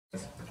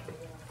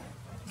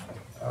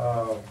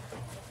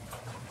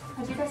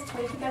Have you guys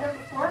played together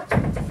before?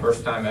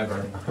 First time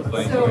ever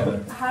playing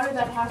together. So how did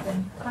that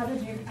happen? How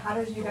did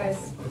you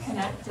guys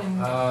connect, and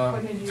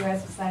what made you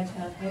guys decide to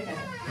play together?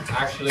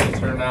 Actually, it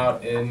turned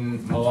out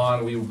in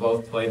Milan we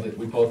both played a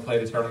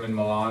tournament in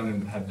Milan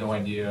and had no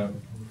idea.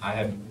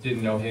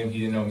 Didn't know him, he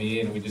didn't know me,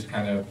 and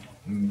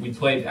we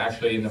played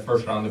actually in the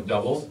first round of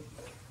doubles,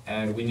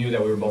 and we knew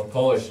that we were both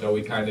Polish, so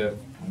we kind of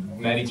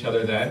met each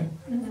other then,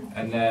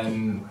 and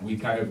then we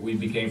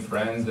became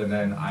friends, and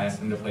then I asked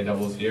him to play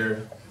doubles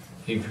here.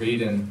 He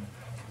agreed, and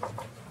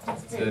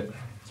that's it.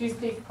 Do you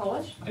speak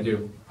Polish? I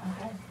do.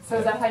 Okay. So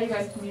is that how you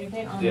guys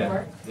communicate on the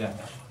court? Yeah.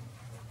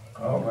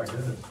 Oh my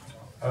goodness.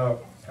 Are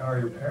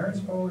your parents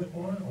Polish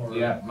born? Or?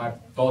 Yeah,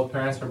 both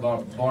parents were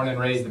born and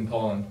raised in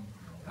Poland,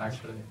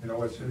 actually. You know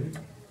what city?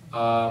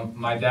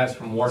 My dad's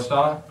from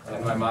Warsaw,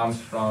 and my mom's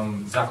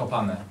from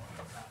Zakopane.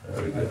 I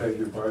beg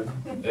your pardon?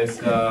 It's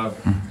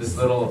this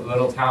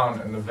little town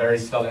in the very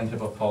southern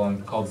tip of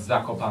Poland called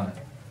Zakopane.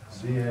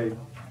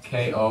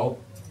 Zakopane.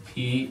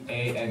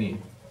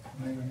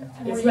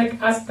 It's like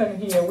Aspen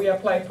here. We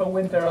applied for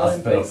Winter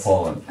Olympics. Aspen of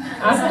Poland.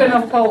 Aspen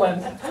of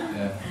Poland.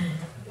 Yeah.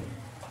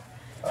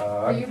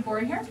 Were you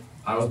born here?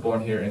 I was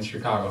born here in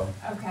Chicago.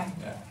 Okay.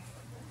 Yeah.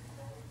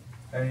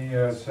 Any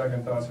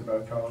second thoughts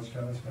about college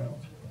tennis now?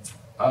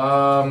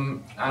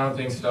 I don't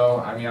think so.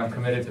 I mean, I'm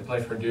committed to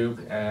play for Duke,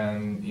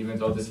 and even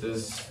though this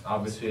is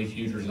obviously a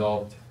huge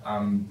result,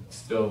 I'm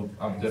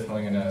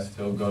definitely gonna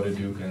still go to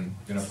Duke and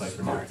gonna play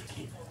for Duke.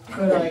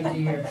 Good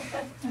idea.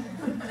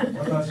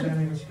 What about San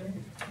Diego State?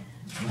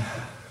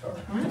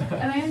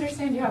 And I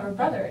understand you have a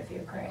brother at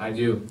Duke, right? I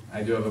do.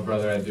 I do have a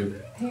brother at Duke.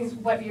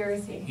 What year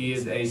is he? He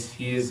is a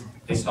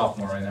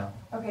sophomore right now.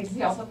 Okay. Does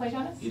he also play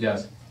tennis? He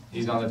does.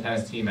 He's on the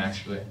tennis team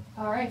actually.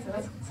 All right. So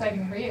that's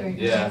exciting for you.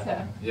 Yeah.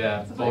 To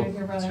play with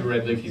your Both brother. two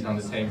Redlicki's on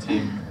the same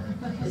team.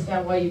 Is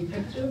that why you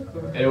picked Duke?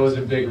 Or? It was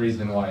a big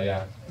reason why.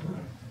 Yeah.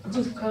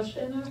 Who's coach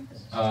there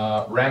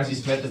now? Ramsey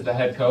Smith is the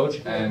head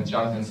coach, and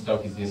Jonathan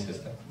Stoke is the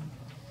assistant.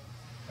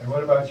 And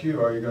what about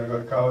you? Are you going to go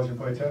to college and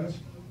play tennis?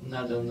 I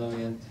don't know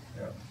yet.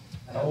 Yeah.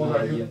 How old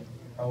are you?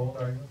 How old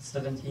are you?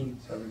 17.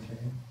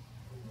 17.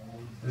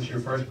 This is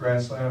your first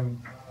Grand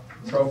Slam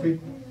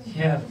trophy?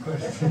 Yeah, of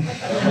course.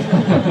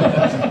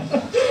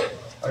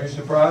 Are you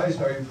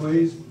surprised? Are you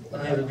pleased? A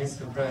little bit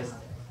surprised.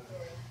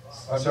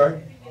 I'm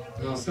sorry?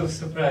 No, so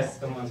surprised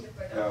so much.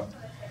 Yeah.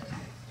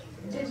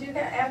 Did you,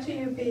 after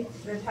you beat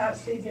the top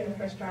seeds in the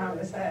first round,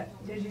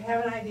 did you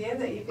have an idea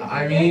that you could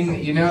I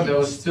mean, you know, there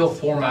was still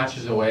 4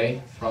 matches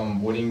away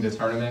from winning the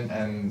tournament,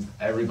 and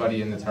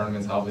everybody in the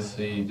tournaments,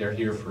 obviously, they're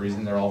here for a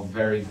reason. They're all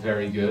very,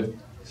 very good.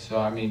 So,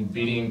 I mean,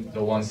 beating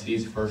the 1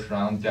 seeds first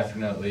round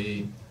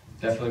definitely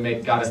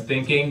got us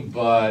thinking,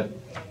 but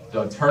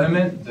the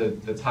tournament,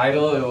 the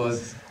title, it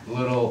was a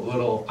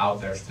little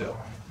out there still.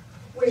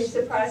 Were you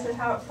surprised at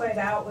how it played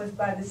out? Was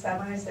by the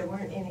semis there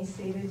weren't any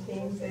seeded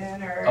teams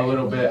in, or A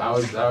little bit. I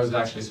was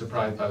actually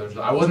surprised by the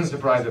result. I wasn't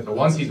surprised that the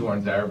 1 seeds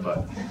weren't there,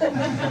 but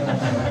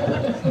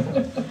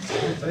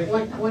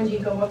When do you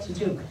go up to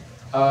Duke?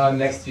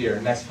 next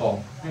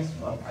fall, Next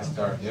fall. I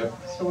start. Yep,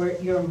 So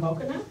you're in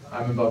Boca now?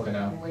 I'm in Boca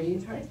now. Where do you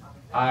train?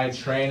 I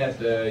train at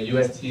the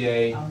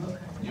USTA Oh, okay.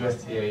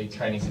 USTA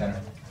Training Center.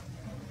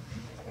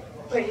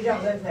 but you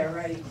don't live there,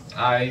 right?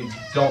 I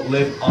don't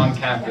live on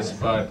campus,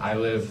 but I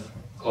live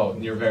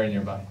very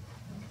nearby.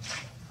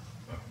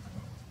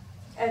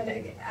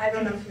 And I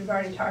don't know if you've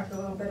already talked a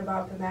little bit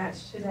about the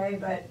match today,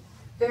 but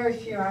very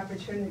few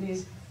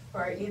opportunities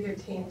for either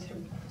team to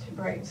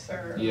break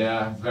serve.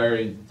 Yeah,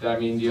 very. I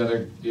mean, the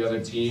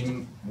other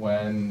team,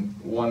 when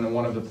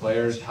one of the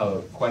players,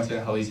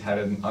 Quentin Hallis, had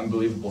an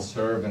unbelievable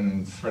serve,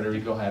 and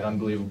Federico had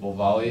unbelievable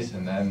volleys,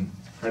 and then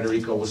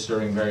Federico was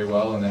serving very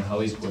well, and then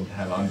Hallis would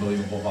have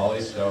unbelievable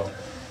volleys. So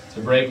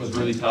to break was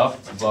really tough,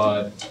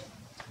 but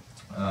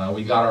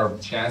we got our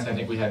chance. I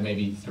think we had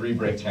maybe 3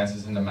 break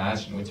chances in the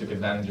match, and we took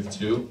advantage of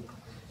 2.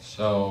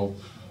 So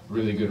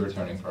really good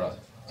returning for us.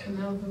 And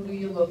now who do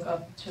you look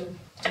up to?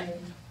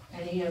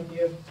 Any of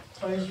your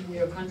players from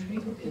your country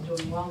who are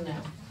doing well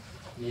now?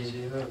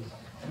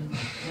 And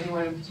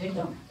anyone in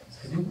particular?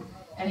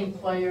 Any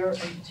player in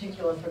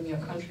particular from your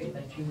country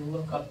that you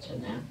look up to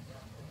now?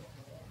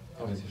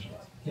 Jerzy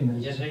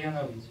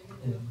Janowicz.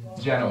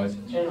 Janowicz.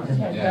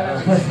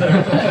 Yeah.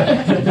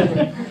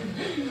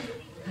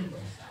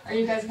 Are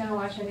you guys going to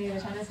watch any of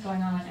the tennis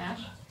going on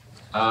Ash?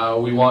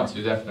 We want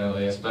to,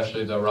 definitely,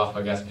 especially the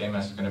Rafa Gasquet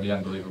match is going to be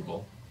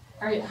unbelievable.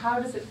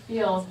 How does it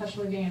feel,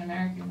 especially being an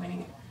American,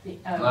 winning the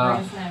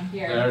Grand Slam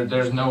here?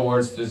 There's no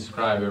words to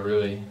describe it,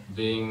 really.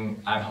 Being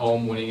at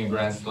home, winning a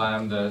Grand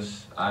Slam,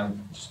 just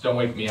don't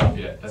wake me up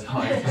yet. That's all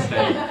I have to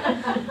say.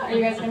 Are you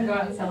guys going to go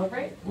out and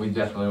celebrate? We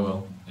definitely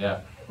will,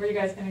 yeah. Where are you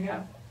guys going to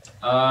go?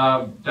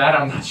 That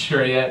I'm not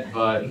sure yet,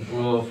 but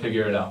we'll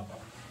figure it out.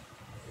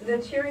 The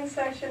cheering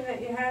section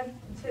that you had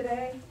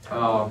today?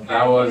 Oh,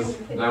 that was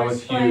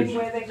explain huge.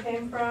 where they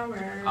came from,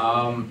 or?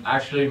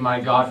 Actually, my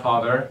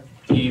godfather,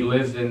 he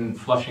lives in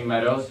Flushing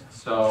Meadows,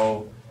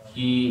 so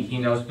he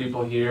knows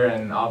people here,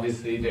 and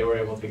obviously they were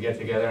able to get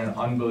together an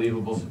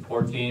unbelievable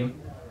support team.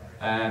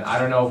 And I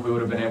don't know if we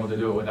would have been able to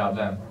do it without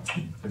them,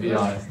 to be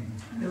honest.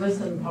 You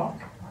listen, Paul.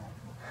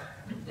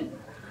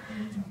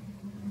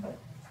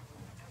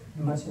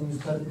 Marcin, you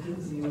started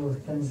your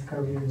tennis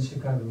career in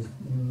Chicago.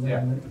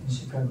 Yeah. In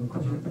Chicago.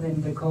 Could you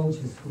name the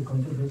coaches who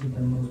contributed the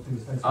most to your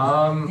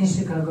success? In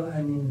Chicago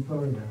and in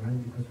Florida, right?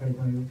 Because right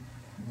now you...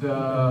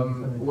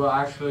 Well,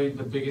 actually,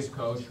 the biggest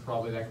coach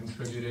probably that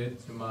contributed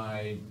to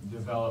my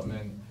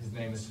development, his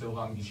name is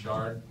Sylvain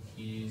Guichard.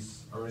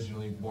 He's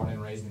originally born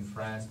and raised in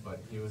France, but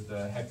he was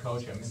the head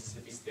coach at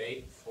Mississippi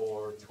State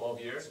for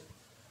 12 years.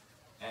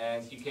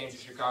 And he came to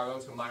Chicago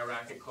to my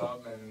racket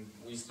club, and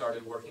we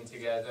started working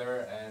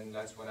together, and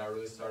that's when I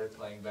really started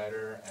playing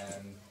better,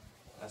 and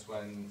that's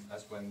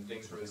when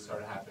things really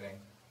started happening.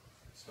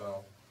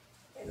 So.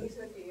 And he's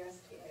with the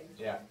USTA.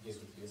 Yeah, he's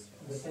with the USTA.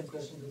 The same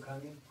question to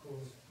Kamil,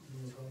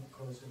 who's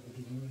coach at the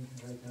beginning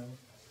right now.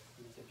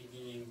 At the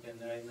beginning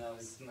and right now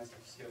is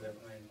Maciek Siurek,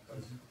 my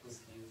coach, who's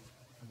new.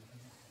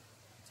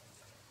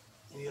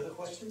 Any other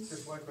questions?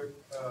 Just one quick,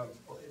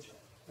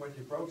 when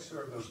you broke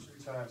serve those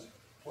 2 times,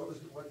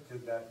 what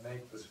did that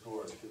make the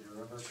scores? Can you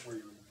remember where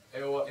you?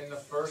 In the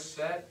first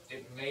set,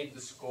 it made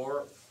the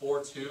score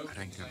 4-2.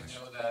 I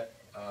know that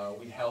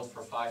we held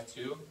for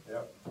 5-2.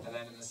 Yep. And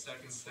then in the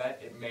second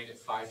set, it made it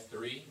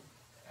 5-3,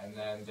 and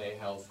then they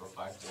held for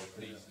 5-4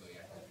 pretty easily.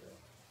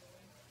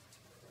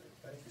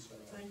 Thank you so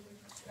much.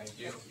 Thank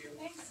you.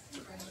 Thanks.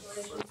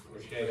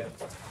 Appreciate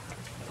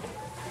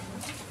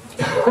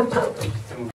it.